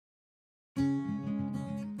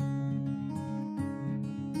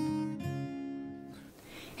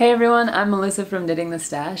Hey everyone, I'm Melissa from Knitting the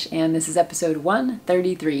Stash, and this is episode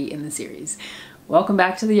 133 in the series. Welcome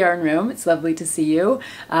back to the yarn room. It's lovely to see you.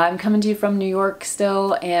 I'm coming to you from New York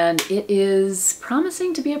still, and it is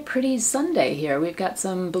promising to be a pretty Sunday here. We've got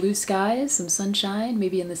some blue skies, some sunshine,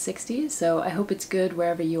 maybe in the 60s, so I hope it's good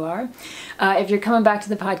wherever you are. If you're coming back to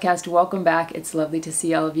the podcast, welcome back. It's lovely to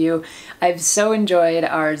see all of you. I've so enjoyed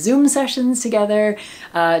our Zoom sessions together,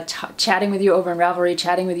 chatting with you over in Ravelry,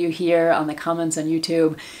 chatting with you here on the comments on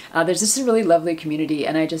YouTube. There's just a really lovely community,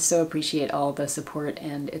 and I just so appreciate all the support,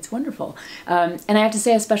 and it's wonderful. And I have to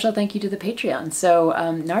say a special thank you to the Patreon. So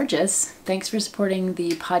Nargis, thanks for supporting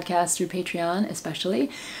the podcast through Patreon especially.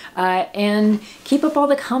 And keep up all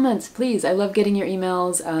the comments, please. I love getting your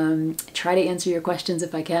emails. Try to answer your questions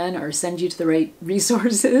if I can, or send you to the right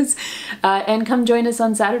resources. And come join us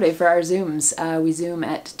on Saturday for our Zooms. We Zoom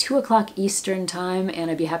at 2 o'clock Eastern time, and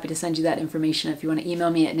I'd be happy to send you that information if you want to email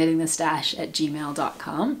me at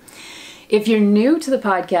knittingthestash@gmail.com. If you're new to the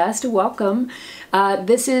podcast, welcome.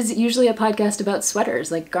 This is usually a podcast about sweaters,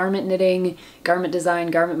 like garment knitting, garment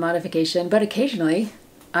design, garment modification, but occasionally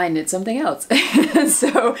I knit something else.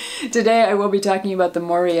 So today I will be talking about the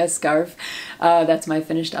Moria Scarf. That's my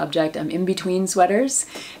finished object. I'm in between sweaters,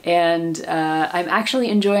 and I'm actually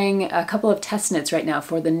enjoying a couple of test knits right now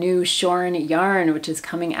for the new Shorn yarn, which is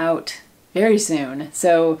coming out very soon.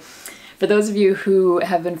 So for those of you who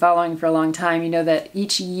have been following for a long time, you know that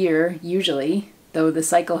each year, usually, though the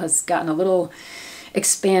cycle has gotten a little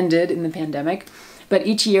expanded in the pandemic, but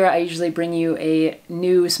each year I usually bring you a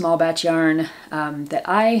new small batch yarn that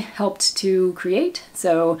I helped to create.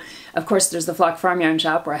 So, of course, there's the Flock Farm Yarn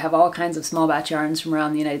Shop, where I have all kinds of small batch yarns from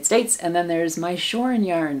around the United States, and then there's my Shorn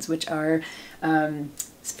yarns, which are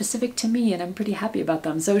specific to me, and I'm pretty happy about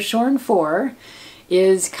them. So Shorn 4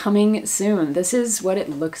 is coming soon. This is what it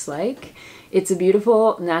looks like. It's a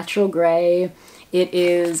beautiful natural gray. It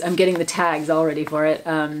is, I'm getting the tags already for it.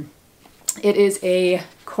 It is a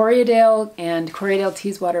Corriedale and Corriedale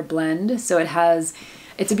Teeswater blend. So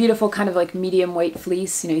it's a beautiful kind of like medium weight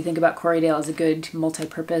fleece. You know, you think about Corriedale as a good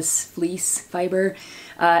multi-purpose fleece fiber.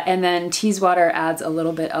 And then Teeswater adds a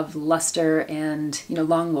little bit of luster and, you know,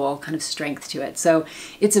 long wool kind of strength to it. So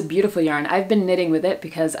it's a beautiful yarn. I've been knitting with it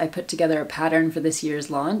because I put together a pattern for this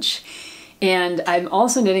year's launch. And I'm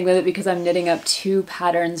also knitting with it because I'm knitting up 2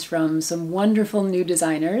 patterns from some wonderful new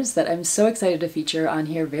designers that I'm so excited to feature on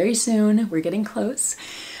here very soon. We're getting close.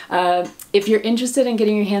 If you're interested in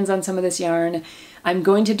getting your hands on some of this yarn, I'm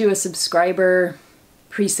going to do a subscriber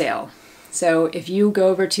pre-sale. So if you go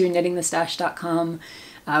over to knittingthestash.com,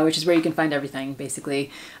 which is where you can find everything basically,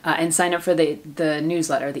 and sign up for the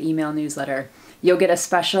newsletter, the email newsletter, you'll get a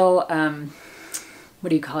special, what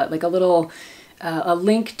do you call it, like a little, a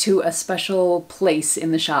link to a special place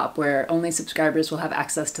in the shop where only subscribers will have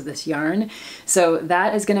access to this yarn. So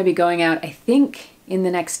that is going to be going out, I think, in the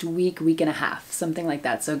next week, week and a half, something like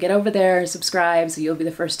that. So get over there, subscribe, so you'll be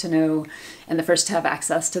the first to know and the first to have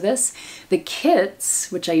access to this. The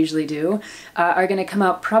kits, which I usually do, are going to come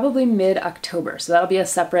out probably mid-October. So that'll be a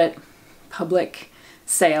separate public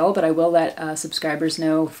sale, but I will let subscribers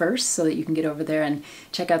know first so that you can get over there and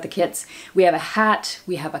check out the kits. We have a hat,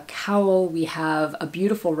 we have a cowl, we have a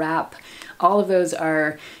beautiful wrap. All of those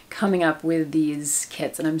are coming up with these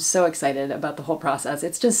kits, and I'm so excited about the whole process.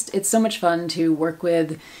 It's so much fun to work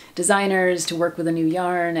with designers, to work with a new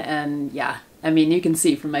yarn, and yeah, I mean, you can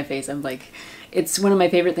see from my face, I'm like, it's one of my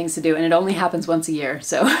favorite things to do, and it only happens once a year,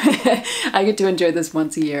 so I get to enjoy this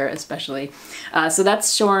once a year especially. So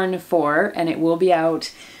that's Shorn 4, and it will be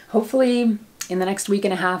out hopefully in the next week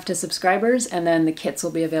and a half to subscribers, and then the kits will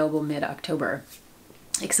be available mid-October.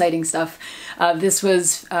 Exciting stuff. This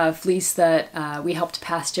was fleece that we helped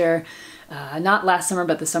pasture not last summer,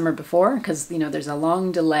 but the summer before, because, you know, there's a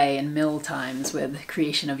long delay in mill times with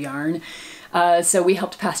creation of yarn. So we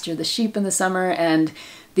helped pasture the sheep in the summer, and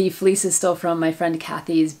the fleece is still from my friend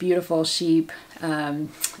Kathy's beautiful sheep,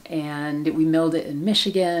 and we milled it in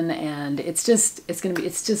Michigan, and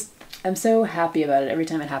I'm so happy about it every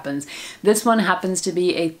time it happens. This one happens to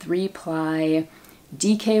be a 3-ply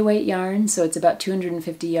DK weight yarn, so it's about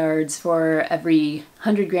 250 yards for every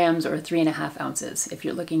 100 grams or 3.5 ounces if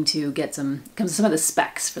you're looking to get some of the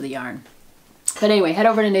specs for the yarn. But anyway, head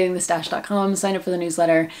over to knittingthestash.com, sign up for the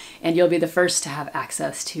newsletter, and you'll be the first to have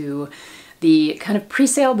access to the kind of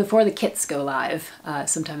pre-sale before the kits go live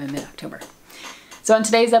sometime in mid-October. So on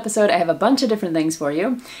today's episode, I have a bunch of different things for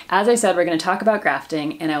you. As I said, we're going to talk about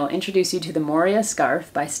grafting, and I will introduce you to the Moria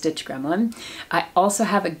Scarf by Stitch Gremlin. I also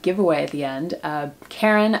have a giveaway at the end.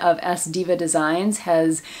 Karen of S Diva Designs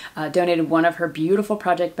has donated one of her beautiful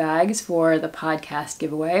project bags for the podcast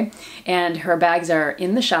giveaway, and her bags are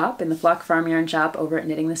in the shop, in the Flock Farm Yarn shop over at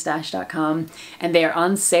knittingthestash.com, and they are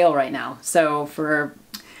on sale right now. So for a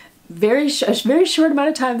very short amount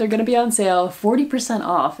of time, they're going to be on sale, 40%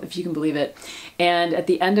 off, if you can believe it. And at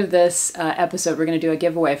the end of this episode, we're going to do a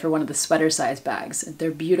giveaway for one of the sweater size bags. They're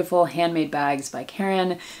beautiful handmade bags by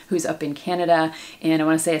Karen, who's up in Canada. And I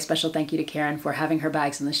want to say a special thank you to Karen for having her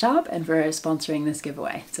bags in the shop and for sponsoring this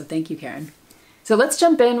giveaway. So thank you, Karen. So let's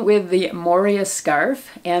jump in with the Moria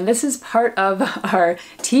Scarf, and this is part of our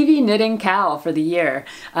TV knitting cal for the year.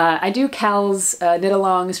 I do cals,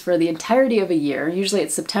 knit-alongs for the entirety of a year. Usually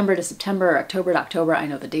it's September to September, October to October. I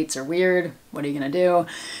know the dates are weird. What are you gonna do?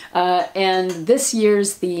 And this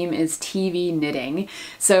year's theme is TV knitting.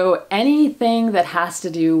 So anything that has to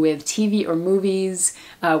do with TV or movies,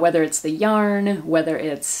 whether it's the yarn, whether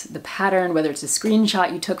it's the pattern, whether it's a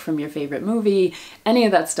screenshot you took from your favorite movie, any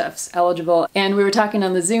of that stuff's eligible. And we were talking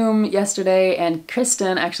on the Zoom yesterday, and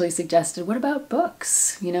Kristen actually suggested, what about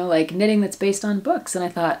books? You know, like knitting that's based on books. And I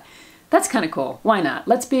thought, that's kind of cool. Why not?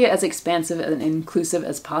 Let's be as expansive and inclusive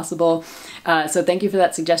as possible. So thank you for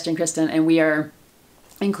that suggestion, Kristen. And we are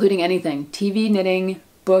including anything, TV, knitting,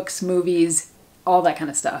 books, movies, all that kind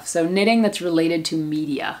of stuff. So knitting that's related to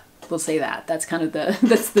media. We'll say that. That's kind of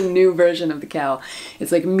that's the new version of the cal.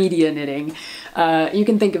 It's like media knitting. You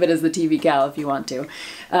can think of it as the TV cal if you want to.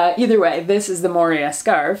 Either way, this is the Moria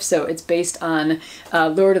Scarf, so it's based on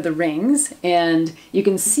Lord of the Rings, and you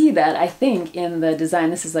can see that, I think, in the design.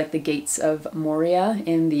 This is like the gates of Moria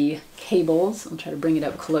in the cables. I'll try to bring it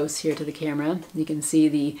up close here to the camera. You can see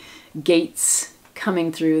the gates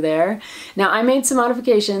coming through there. Now, I made some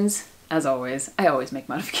modifications, as always. I always make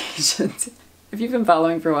modifications. If you've been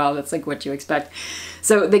following for a while, that's like what you expect.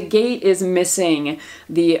 So the gate is missing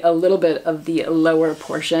a little bit of the lower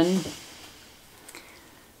portion.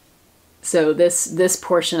 So this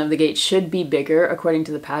portion of the gate should be bigger according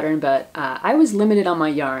to the pattern, but I was limited on my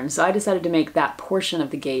yarn, so I decided to make that portion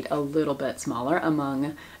of the gate a little bit smaller,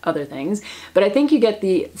 among other things. But I think you get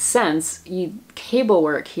the sense, cable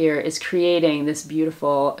work here is creating this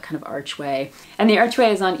beautiful kind of archway. And the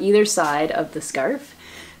archway is on either side of the scarf.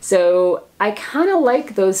 So I kind of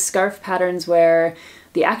like those scarf patterns where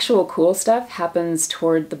the actual cool stuff happens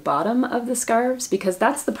toward the bottom of the scarves, because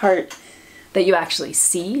that's the part that you actually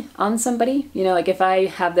see on somebody. You know, like if I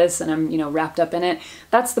have this and I'm, you know, wrapped up in it,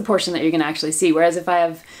 that's the portion that you're gonna actually see. Whereas if I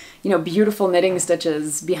have, you know, beautiful knitting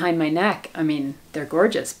stitches behind my neck, I mean, they're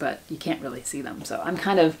gorgeous, but you can't really see them. So I'm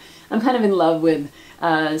kind of in love with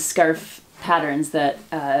scarf patterns that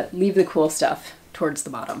leave the cool stuff towards the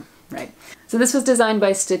bottom. Right. So this was designed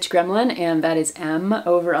by Stitch Gremlin, and that is M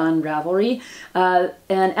over on Ravelry. And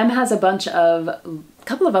M has a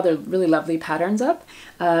couple of other really lovely patterns up.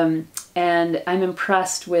 And I'm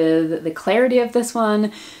impressed with the clarity of this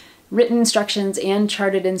one, written instructions and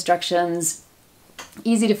charted instructions,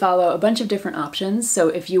 easy to follow, a bunch of different options. So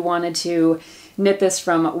if you wanted to knit this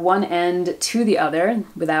from one end to the other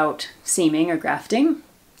without seaming or grafting,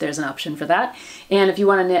 there's an option for that. And if you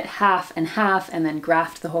want to knit half and then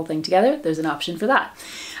graft the whole thing together, there's an option for that.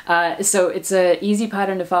 So it's an easy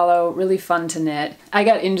pattern to follow, really fun to knit. I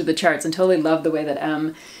got into the charts and totally loved the way that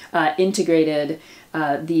M integrated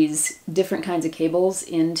these different kinds of cables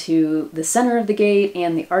into the center of the gate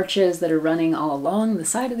and the arches that are running all along the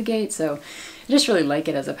side of the gate. So I just really like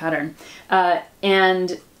it as a pattern.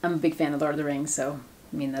 And I'm a big fan of Lord of the Rings, so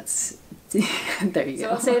I mean, that's, there you go. So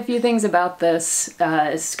I'll say a few things about this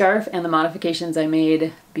scarf and the modifications I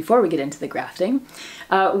made before we get into the grafting.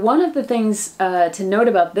 One of the things to note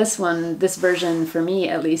about this version for me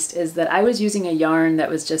at least, is that I was using a yarn that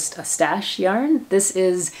was just a stash yarn. This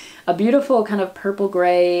is a beautiful kind of purple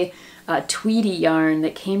gray tweedy yarn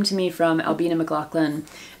that came to me from Albina McLaughlin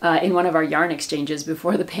in one of our yarn exchanges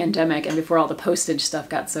before the pandemic and before all the postage stuff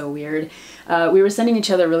got so weird. We were sending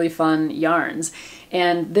each other really fun yarns,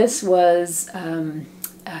 and this was a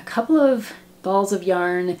couple of balls of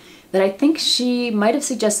yarn that I think she might have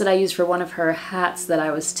suggested I use for one of her hats that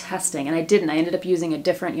I was testing, and I didn't. I ended up using a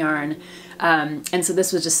different yarn, and so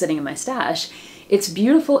this was just sitting in my stash. It's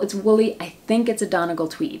beautiful, it's woolly, I think it's a Donegal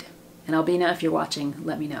tweed. And Albina, if you're watching,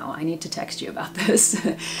 let me know. I need to text you about this.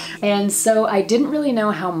 And so I didn't really know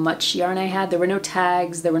how much yarn I had. There were no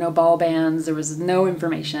tags, there were no ball bands, there was no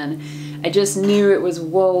information. I just knew it was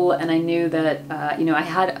wool, and I knew that, you know, I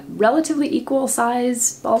had relatively equal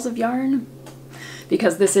size balls of yarn,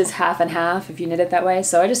 because this is half and half if you knit it that way.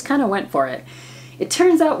 So I just kind of went for it. It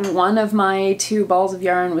turns out one of my 2 balls of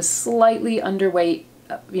yarn was slightly underweight,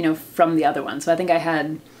 you know, from the other one. So I think I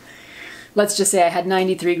had, let's just say I had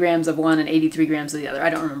 93 grams of one and 83 grams of the other. I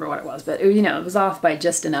don't remember what it was, but you know, it was off by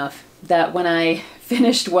just enough that when I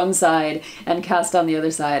finished one side and cast on the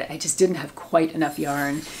other side, I just didn't have quite enough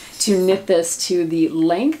yarn to knit this to the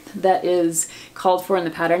length that is called for in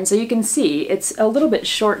the pattern. So you can see it's a little bit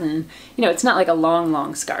shortened. You know, it's not like a long,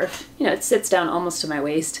 long scarf. You know, it sits down almost to my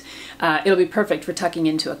waist. It'll be perfect for tucking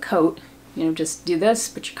into a coat. You know, just do this,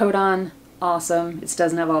 put your coat on, awesome. It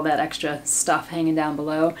doesn't have all that extra stuff hanging down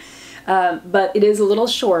below. But it is a little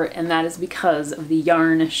short, and that is because of the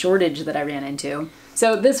yarn shortage that I ran into.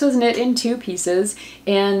 So this was knit in 2 pieces,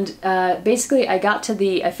 and basically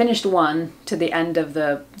I finished one to the end of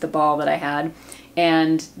the ball that I had,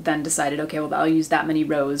 and then decided, okay, well, I'll use that many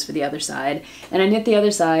rows for the other side. And I knit the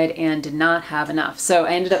other side and did not have enough. So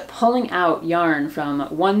I ended up pulling out yarn from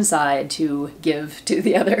one side to give to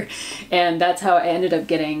the other. And that's how I ended up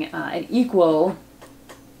getting an equal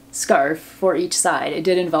scarf for each side. It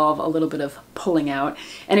did involve a little bit of pulling out.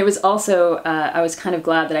 And it was also, I was kind of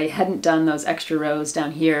glad that I hadn't done those extra rows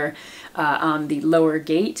down here on the lower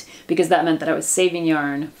gate, because that meant that I was saving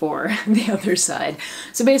yarn for the other side.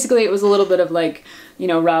 So basically it was a little bit of like, you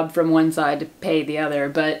know, rob from one side to pay the other,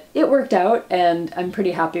 but it worked out and I'm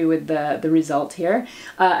pretty happy with the result here.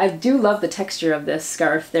 I do love the texture of this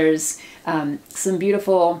scarf. There's some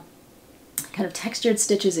beautiful kind of textured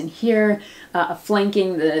stitches in here,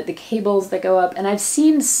 flanking the cables that go up. And I've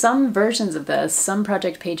seen some versions of this, some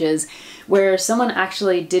project pages, where someone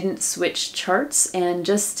actually didn't switch charts and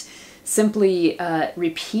just simply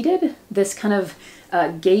repeated this kind of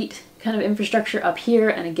gate kind of infrastructure up here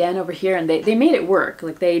and again over here, and they made it work.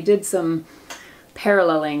 Like, they did some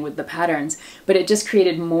paralleling with the patterns, but it just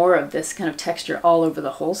created more of this kind of texture all over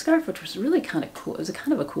the whole scarf, which was really kind of cool. It was a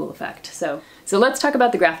kind of a cool effect. So let's talk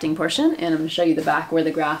about the grafting portion, and I'm going to show you the back where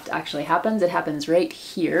the graft actually happens. It happens right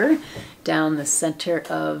here down the center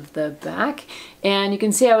of the back, and you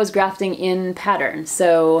can see I was grafting in pattern.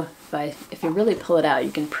 So if you really pull it out,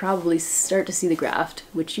 you can probably start to see the graft,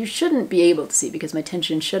 which you shouldn't be able to see because my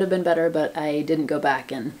tension should have been better, but I didn't go back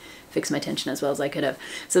and fix my tension as well as I could have.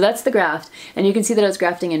 So that's the graft, and you can see that I was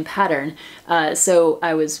grafting in pattern. So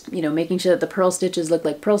I was, you know, making sure that the purl stitches look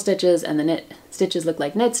like purl stitches and the knit stitches look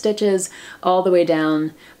like knit stitches, all the way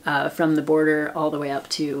down from the border all the way up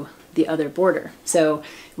to the other border. So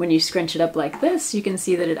when you scrunch it up like this, you can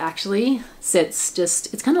see that it actually sits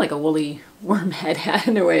just, it's kind of like a woolly worm head hat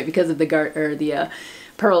in a way because of the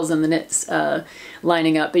pearls and the knits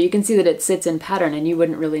lining up, but you can see that it sits in pattern, and you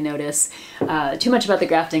wouldn't really notice too much about the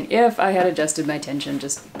grafting if I had adjusted my tension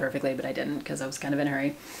just perfectly, but I didn't because I was kind of in a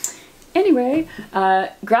hurry. Anyway,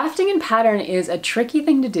 grafting in pattern is a tricky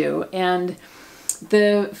thing to do, and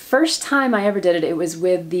the first time I ever did it, it was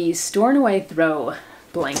with the Store and Away Throw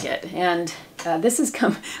blanket, and this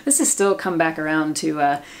has still come back around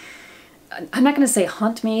to I'm not going to say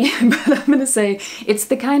haunt me, but I'm going to say it's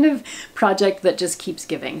the kind of project that just keeps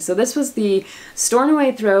giving. So this was the Store and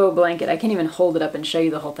Away Throw blanket. I can't even hold it up and show you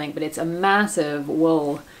the whole thing, but it's a massive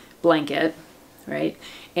wool blanket, right?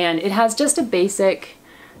 And it has just a basic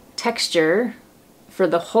texture for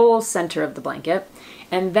the whole center of the blanket.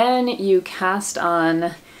 And then you cast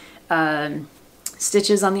on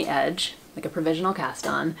stitches on the edge, like a provisional cast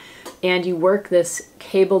on, and you work this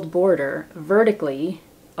cabled border vertically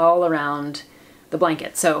all around the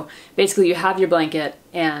blanket. So basically you have your blanket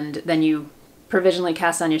and then you provisionally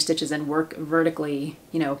cast on your stitches and work vertically,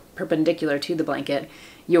 you know, perpendicular to the blanket,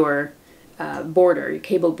 your border, your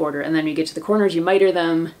cabled border, and then you get to the corners, you miter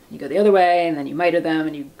them, you go the other way, and then you miter them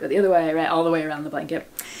and you go the other way, right, all the way around the blanket.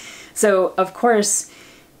 So of course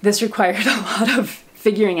this required a lot of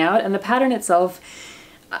figuring out, and the pattern itself,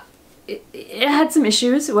 it had some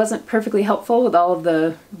issues. It wasn't perfectly helpful with all of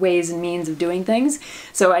the ways and means of doing things.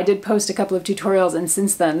 So I did post a couple of tutorials, and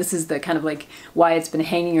since then, this is the kind of like why it's been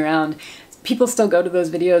hanging around. People still go to those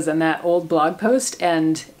videos and that old blog post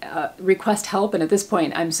and request help, and at this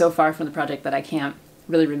point I'm so far from the project that I can't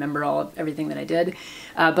really remember everything that I did.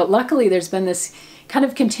 But luckily there's been this kind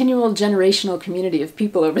of continual generational community of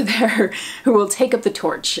people over there who will take up the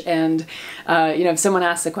torch, and you know, if someone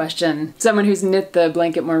asks a question, someone who's knit the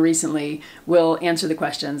blanket more recently will answer the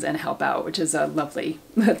questions and help out, which is lovely.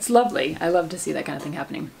 That's lovely. I love to see that kind of thing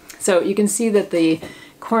happening. So you can see that the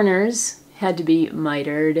corners had to be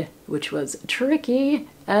mitered, which was tricky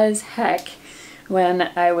as heck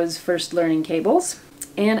when I was first learning cables.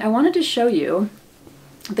 And I wanted to show you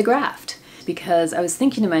the graft, because I was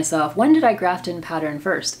thinking to myself, when did I graft in pattern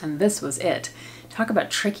first? And this was it. Talk about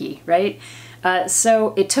tricky, right?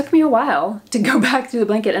 So it took me a while to go back through the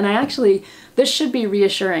blanket, and this should be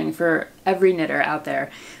reassuring for every knitter out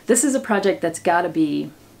there. This is a project that's gotta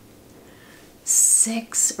be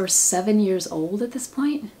 6 or 7 years old at this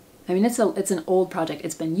point. I mean, it's an old project.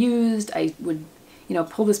 It's been used. I would,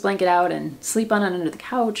 pull this blanket out and sleep on it under the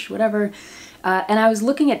couch, whatever. And I was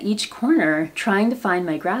looking at each corner trying to find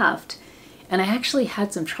my graft, and I actually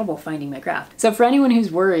had some trouble finding my graft. So for anyone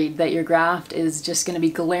who's worried that your graft is just gonna be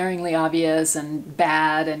glaringly obvious and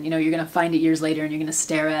bad, and you're gonna find it years later and you're gonna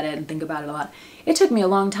stare at it and think about it a lot, it took me a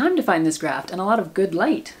long time to find this graft and a lot of good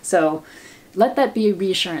light. So let that be a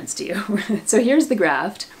reassurance to you. So here's the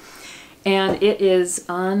graft, and it is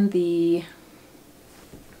on the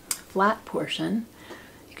flat portion.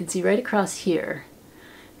 You can see right across here.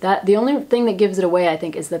 The only thing that gives it away, I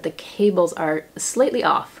think, is that the cables are slightly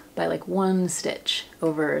off by like 1 stitch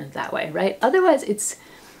over that way, right? Otherwise,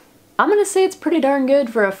 I'm gonna say it's pretty darn good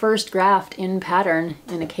for a first graft in pattern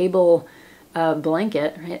in a cable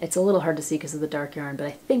blanket, right? It's a little hard to see because of the dark yarn, but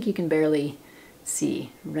I think you can barely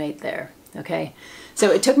see right there, okay? So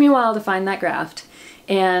it took me a while to find that graft,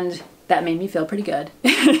 and that made me feel pretty good.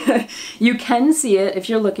 You can see it if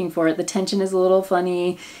you're looking for it. The tension is a little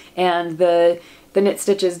funny, and the knit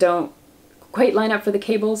stitches don't quite line up for the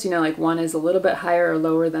cables, like one is a little bit higher or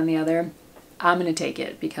lower than the other. I'm gonna take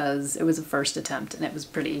it because it was a first attempt and it was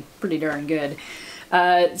pretty darn good.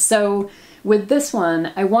 So with this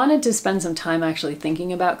one, I wanted to spend some time actually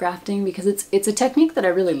thinking about grafting because it's a technique that I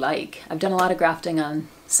really like. I've done a lot of grafting on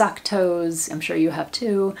sock toes, I'm sure you have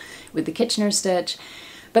too, with the Kitchener stitch.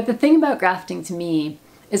 But the thing about grafting to me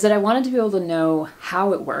is that I wanted to be able to know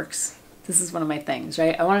how it works. This is one of my things,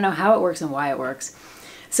 right? I want to know how it works and why it works.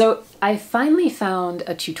 So I finally found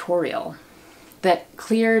a tutorial that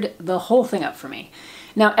cleared the whole thing up for me.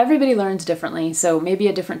 Now everybody learns differently, so maybe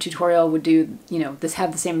a different tutorial would do,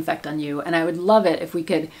 have the same effect on you, and I would love it if we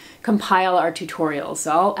could compile our tutorials.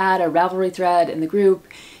 So I'll add a Ravelry thread in the group,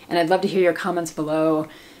 and I'd love to hear your comments below.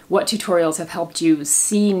 What tutorials have helped you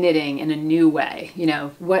see knitting in a new way?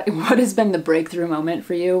 What has been the breakthrough moment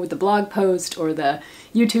for you with the blog post or the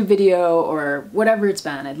YouTube video or whatever it's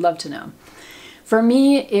been? I'd love to know. For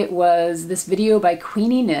me, it was this video by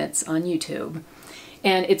QueenieKnits on YouTube,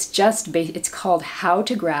 and it's called How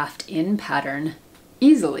to Graft in Pattern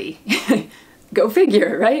Easily. Go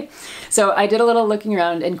figure, right? So I did a little looking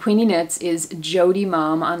around, and QueenieKnits is Jody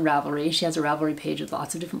Mom on Ravelry. She has a Ravelry page with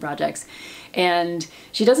lots of different projects, and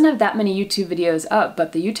she doesn't have that many YouTube videos up,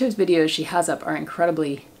 but the YouTube videos she has up are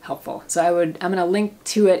incredibly helpful. So I'm gonna link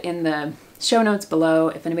to it in the show notes below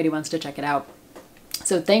if anybody wants to check it out.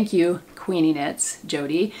 So thank you, QueenieKnits,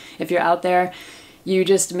 Jody. If you're out there, you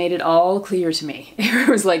just made it all clear to me. It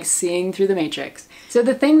was like seeing through the matrix. So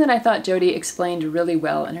the thing that I thought Jody explained really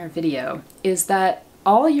well in her video is that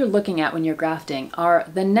all you're looking at when you're grafting are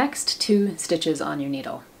the next 2 stitches on your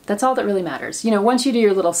needle. That's all that really matters. Once you do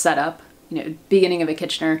your little setup, beginning of a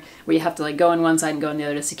Kitchener, where you have to like go on one side and go on the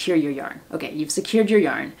other to secure your yarn. Okay, you've secured your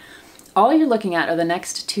yarn. All you're looking at are the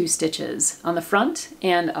next 2 stitches on the front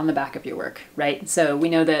and on the back of your work, right? So we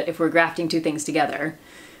know that if we're grafting 2 things together,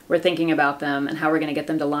 we're thinking about them and how we're gonna get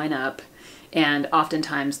them to line up. And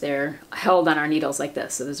oftentimes they're held on our needles like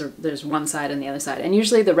this. So there's one side and the other side. And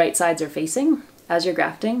usually the right sides are facing as you're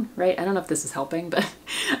grafting, right? I don't know if this is helping, but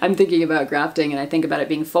I'm thinking about grafting and I think about it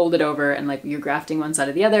being folded over and like you're grafting one side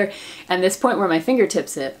or the other. And this point where my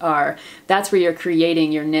fingertips that's where you're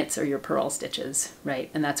creating your knits or your purl stitches,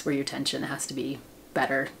 right? And that's where your tension has to be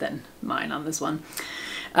better than mine on this one.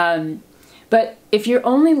 But if you're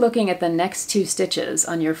only looking at the next 2 stitches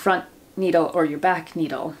on your front needle or your back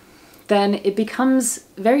needle, then it becomes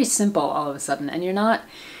very simple all of a sudden, and you're not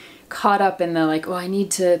caught up in the like, oh, I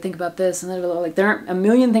need to think about this, and like there aren't a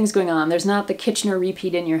million things going on. There's not the Kitchener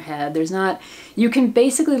repeat in your head. You can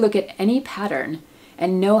basically look at any pattern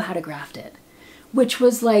and know how to graft it, which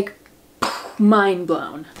was like mind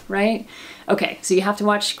blown, right? Okay, so you have to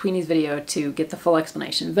watch Queenie's video to get the full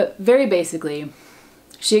explanation, but very basically,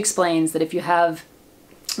 she explains that if you have,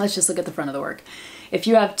 let's just look at the front of the work. If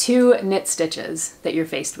you have 2 knit stitches that you're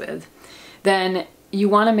faced with, then you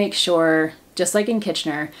want to make sure, just like in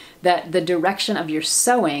Kitchener, that the direction of your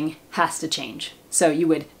sewing has to change. So you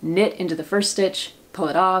would knit into the first stitch, pull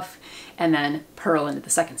it off, and then purl into the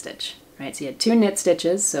second stitch, right? So you had 2 knit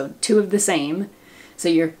stitches, so 2 of the same. So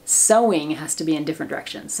your sewing has to be in different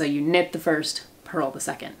directions. So you knit the first, purl the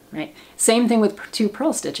second, right? Same thing with 2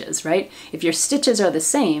 purl stitches, right? If your stitches are the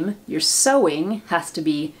same, your sewing has to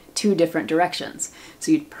be 2 different directions.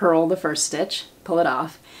 So you'd purl the first stitch, pull it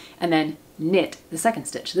off, and then knit the second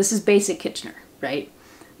stitch. This is basic Kitchener, right?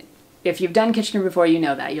 If you've done Kitchener before, you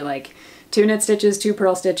know that. You're like 2 knit stitches, 2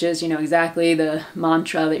 purl stitches, you know exactly the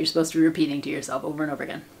mantra that you're supposed to be repeating to yourself over and over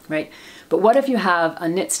again, right? But what if you have a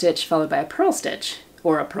knit stitch followed by a purl stitch,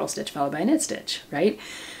 or a purl stitch followed by a knit stitch, right?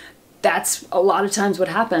 That's a lot of times what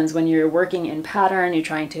happens when you're working in pattern, you're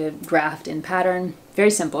trying to graft in pattern. Very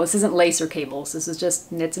simple. This isn't lace or cables. This is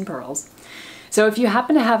just knits and purls. So if you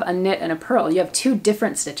happen to have a knit and a purl, you have 2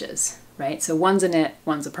 different stitches, right? So one's a knit,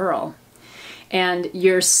 one's a purl. And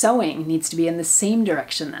your sewing needs to be in the same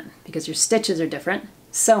direction then, because your stitches are different.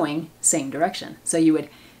 Sewing, same direction. So you would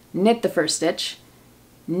knit the first stitch,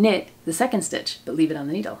 knit the second stitch, but leave it on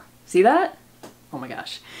the needle. See that? Oh my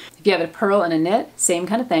gosh. If you have a purl and a knit, same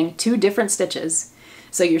kind of thing, 2 different stitches.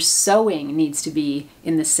 So your sewing needs to be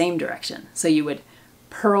in the same direction. So you would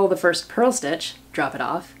purl the first purl stitch, drop it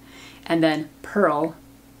off, and then purl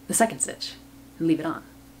the second stitch and leave it on,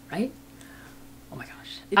 right? Oh my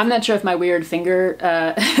gosh. I'm not sure if my weird finger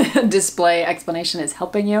display explanation is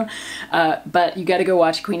helping you, but you gotta go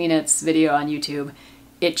watch QueenieKnits video on YouTube.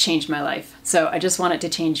 It changed my life. So I just want it to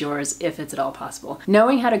change yours if it's at all possible.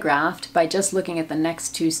 Knowing how to graft by just looking at the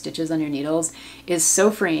next 2 stitches on your needles is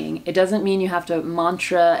so freeing. It doesn't mean you have to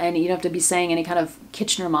mantra and you don't have to be saying any kind of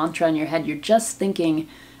Kitchener mantra in your head. You're just thinking,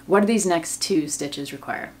 what do these next 2 stitches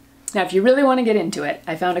require? Now, if you really want to get into it,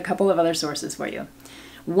 I found a couple of other sources for you.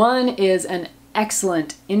 One is an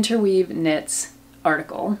excellent Interweave Knits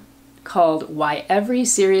article called Why Every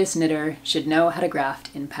Serious Knitter Should Know How to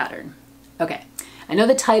Graft in Pattern. Okay. I know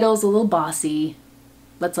the title's a little bossy.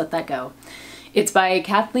 Let's let that go. It's by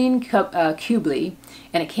Kathleen Kubley,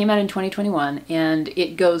 and it came out in 2021, and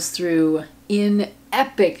it goes through in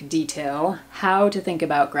epic detail how to think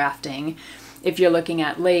about grafting if you're looking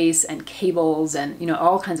at lace and cables and, you know,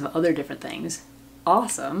 all kinds of other different things.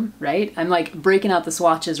 Awesome, right? I'm like breaking out the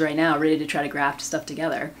swatches right now, ready to try to graft stuff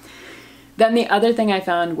together. Then the other thing I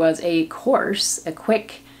found was a course, a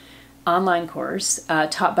quick online course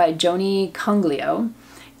taught by Joni Conglio,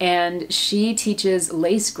 and she teaches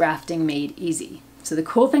lace grafting made easy. So the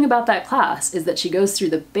cool thing about that class is that she goes through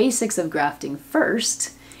the basics of grafting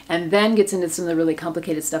first and then gets into some of the really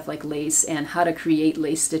complicated stuff like lace and how to create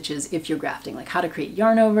lace stitches if you're grafting, like how to create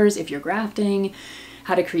yarn overs if you're grafting,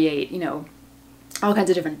 how to create, you know, all kinds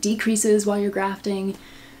of different decreases while you're grafting.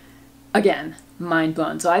 Again, mind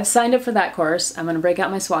blown. So I've signed up for that course. I'm going to break out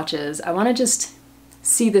my swatches. I want to just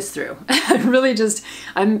see this through.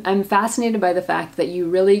 I'm fascinated by the fact that you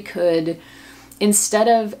really could, instead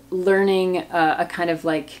of learning a kind of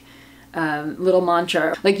like little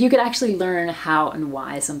mantra, like you could actually learn how and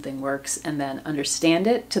why something works and then understand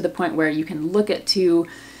it to the point where you can look at 2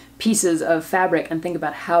 pieces of fabric and think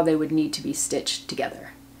about how they would need to be stitched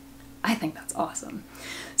together. I think that's awesome.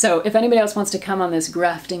 So if anybody else wants to come on this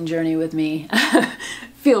grafting journey with me,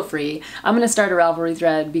 feel free. I'm going to start a Ravelry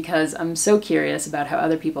thread because I'm so curious about how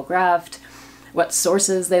other people graft, what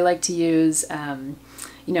sources they like to use,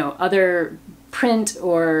 you know, other print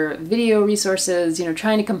or video resources, you know,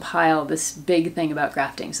 trying to compile this big thing about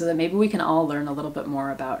grafting so that maybe we can all learn a little bit more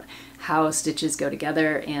about how stitches go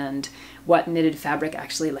together and what knitted fabric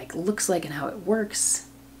actually like looks like and how it works.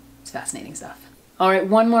 It's fascinating stuff. All right,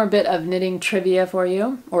 one more bit of knitting trivia for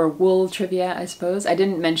you, or wool trivia, I suppose. I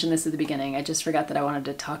didn't mention this at the beginning. I just forgot that I wanted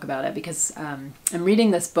to talk about it because I'm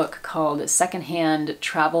reading this book called Secondhand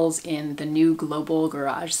Travels in the New Global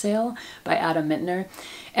Garage Sale by Adam Mintner.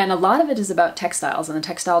 And a lot of it is about textiles and the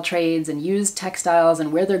textile trades and used textiles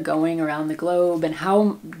and where they're going around the globe and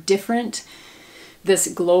how different this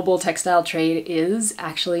global textile trade is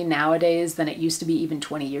actually nowadays than it used to be even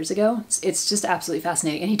 20 years ago. It's just absolutely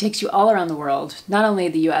fascinating. And he takes you all around the world, not only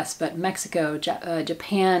the US, but Mexico,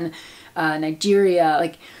 Japan, Nigeria,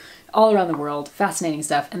 like all around the world. Fascinating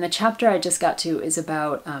stuff. And the chapter I just got to is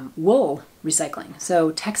about wool recycling.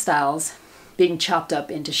 So textiles being chopped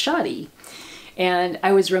up into shoddy. And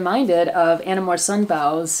I was reminded of Anna Moore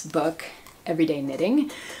Sunbau's book, Everyday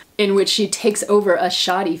Knitting, in which she takes over a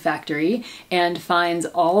shoddy factory and finds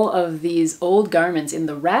all of these old garments in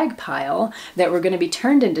the rag pile that were going to be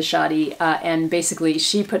turned into shoddy, and basically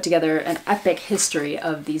she put together an epic history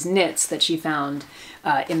of these knits that she found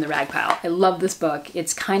in the rag pile. I love this book.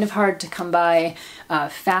 It's kind of hard to come by,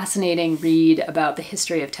 fascinating read about the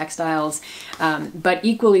history of textiles, but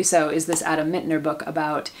equally so is this Adam Mintner book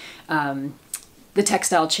about the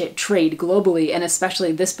textile trade globally, and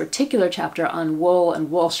especially this particular chapter on wool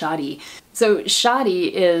and wool shoddy. So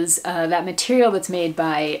shoddy is that material that's made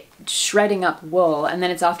by shredding up wool, and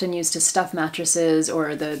then it's often used to stuff mattresses or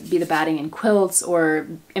be the batting in quilts, or,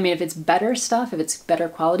 I mean, if it's better stuff, if it's better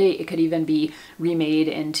quality, it could even be remade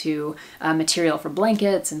into material for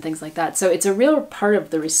blankets and things like that. So it's a real part of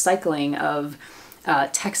the recycling of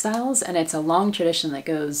textiles, and it's a long tradition that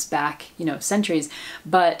goes back, you know, centuries,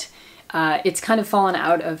 but it's kind of fallen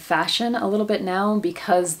out of fashion a little bit now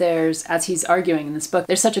because there's, as he's arguing in this book,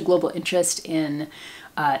 there's such a global interest in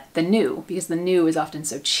the new, because the new is often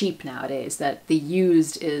so cheap nowadays that the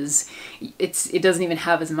used is, it doesn't even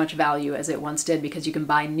have as much value as it once did, because you can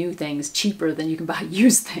buy new things cheaper than you can buy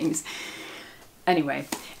used things. Anyway,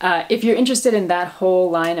 if you're interested in that whole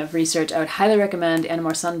line of research, I would highly recommend Anna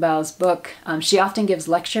Moore-Sundbau's book. She often gives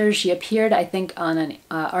lectures. She appeared, I think, on an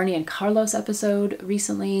Arnie and Carlos episode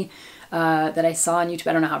recently that I saw on YouTube.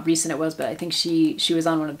 I don't know how recent it was, but I think she was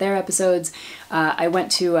on one of their episodes. I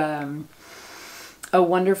went to a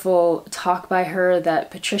wonderful talk by her that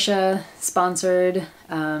Patricia sponsored.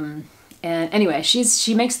 And anyway,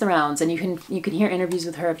 she makes the rounds, and you can hear interviews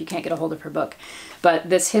with her if you can't get a hold of her book.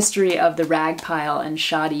 But this history of the rag pile and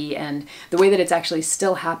shoddy and the way that it's actually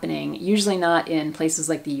still happening, usually not in places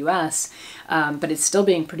like the US, but it's still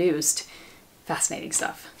being produced. Fascinating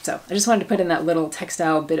stuff. So I just wanted to put in that little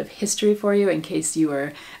textile bit of history for you in case you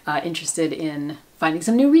were interested in finding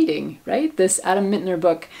some new reading, right? This Adam Mittner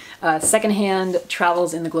book, Secondhand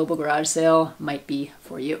Travels in the Global Garage Sale, might be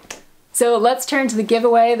for you. So let's turn to the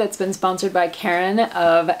giveaway that's been sponsored by Karen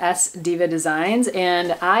of S Diva Designs,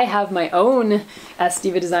 and I have my own S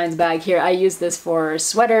Diva Designs bag here. I use this for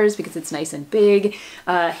sweaters because it's nice and big,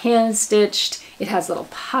 hand stitched. It has little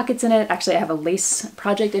pockets in it. Actually, I have a lace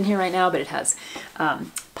project in here right now, but it has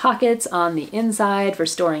pockets on the inside for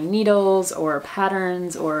storing needles or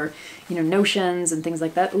patterns or, you know, notions and things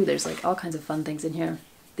like that. Ooh, there's like all kinds of fun things in here.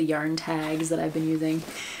 The yarn tags that I've been using.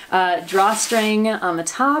 Drawstring on the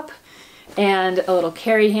top, and a little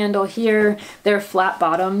carry handle here. They're flat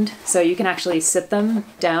bottomed, so you can actually sit them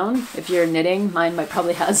down if you're knitting. Mine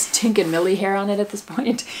probably has Tink and Millie hair on it at this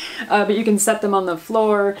point, but you can set them on the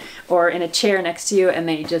floor or in a chair next to you, and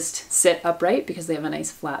they just sit upright because they have a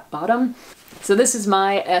nice flat bottom. So this is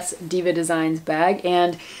my S Diva Designs bag,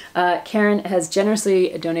 and Karen has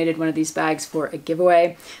generously donated one of these bags for a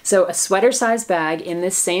giveaway. So a sweater size bag in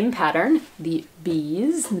this same pattern, the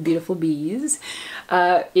bees, the beautiful bees,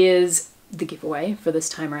 is the giveaway for this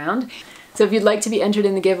time around. So if you'd like to be entered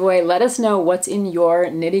in the giveaway, let us know what's in your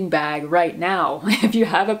knitting bag right now. If you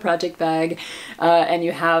have a project bag and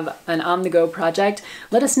you have an on-the-go project,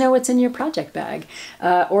 let us know what's in your project bag.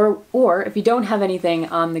 Or if you don't have anything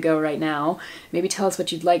on the go right now, maybe tell us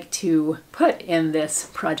what you'd like to put in this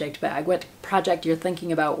project bag, what project you're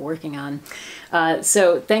thinking about working on.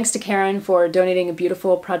 So thanks to Karen for donating a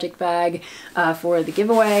beautiful project bag for the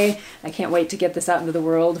giveaway. I can't wait to get this out into the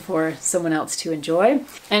world for someone else to enjoy.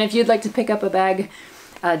 And if you'd like to pick up a bag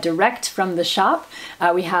direct from the shop,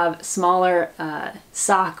 we have smaller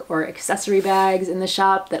sock or accessory bags in the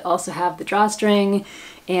shop that also have the drawstring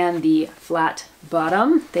and the flat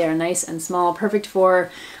bottom. They are nice and small, perfect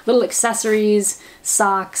for little accessories,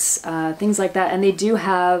 socks, things like that. And they do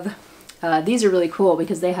have, these are really cool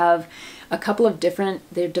because they have a couple of different,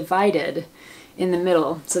 they're divided in the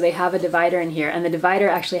middle. So they have a divider in here, and the divider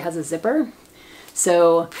actually has a zipper.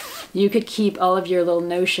 So you could keep all of your little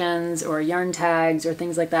notions or yarn tags or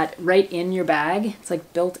things like that right in your bag. It's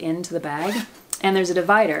like built into the bag. And there's a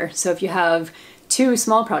divider. So if you have two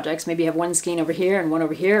small projects, maybe you have one skein over here and one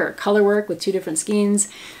over here, or color work with two different skeins,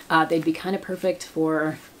 they'd be kind of perfect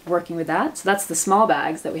for working with that. So that's the small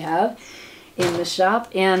bags that we have in the shop.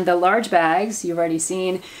 And the large bags, you've already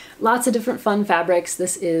seen lots of different fun fabrics.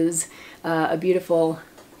 This is a beautiful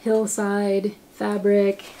hillside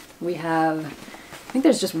fabric. We have, I think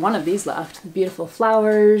there's just one of these left. Beautiful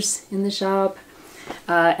flowers in the shop,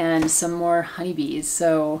 and some more honeybees.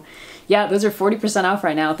 So yeah, those are 40% off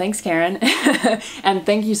right now. Thanks, Karen. And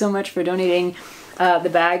thank you so much for donating the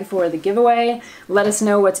bag for the giveaway. Let us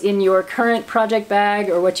know what's in your current project bag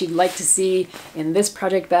or what you'd like to see in this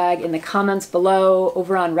project bag in the comments below,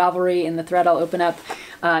 over on Ravelry in the thread I'll open up.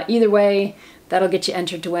 Either way, that'll get you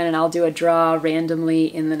entered to win, and I'll do a draw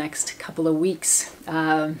randomly in the next couple of weeks.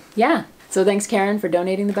 Yeah, so thanks, Karen, for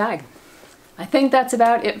donating the bag. I think that's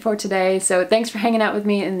about it for today. So thanks for hanging out with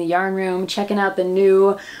me in the yarn room, checking out the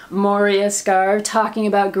new Moria Scarf, talking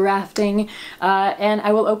about grafting, and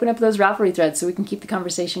I will open up those Ravelry threads so we can keep the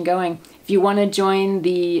conversation going. If you want to join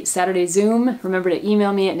the Saturday Zoom, remember to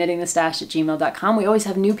email me at knittingthestash@gmail.com. We always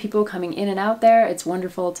have new people coming in and out there. It's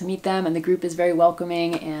wonderful to meet them, and the group is very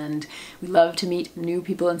welcoming, and we love to meet new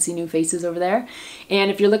people and see new faces over there.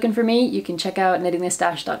 And if you're looking for me, you can check out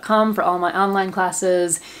knittingthestash.com for all my online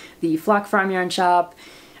classes, the Flock Farm Yarn Shop,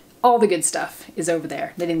 all the good stuff is over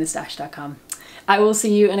there, knittingthestash.com. I will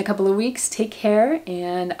see you in a couple of weeks. Take care,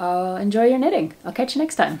 and enjoy your knitting. I'll catch you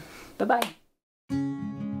next time. Bye-bye.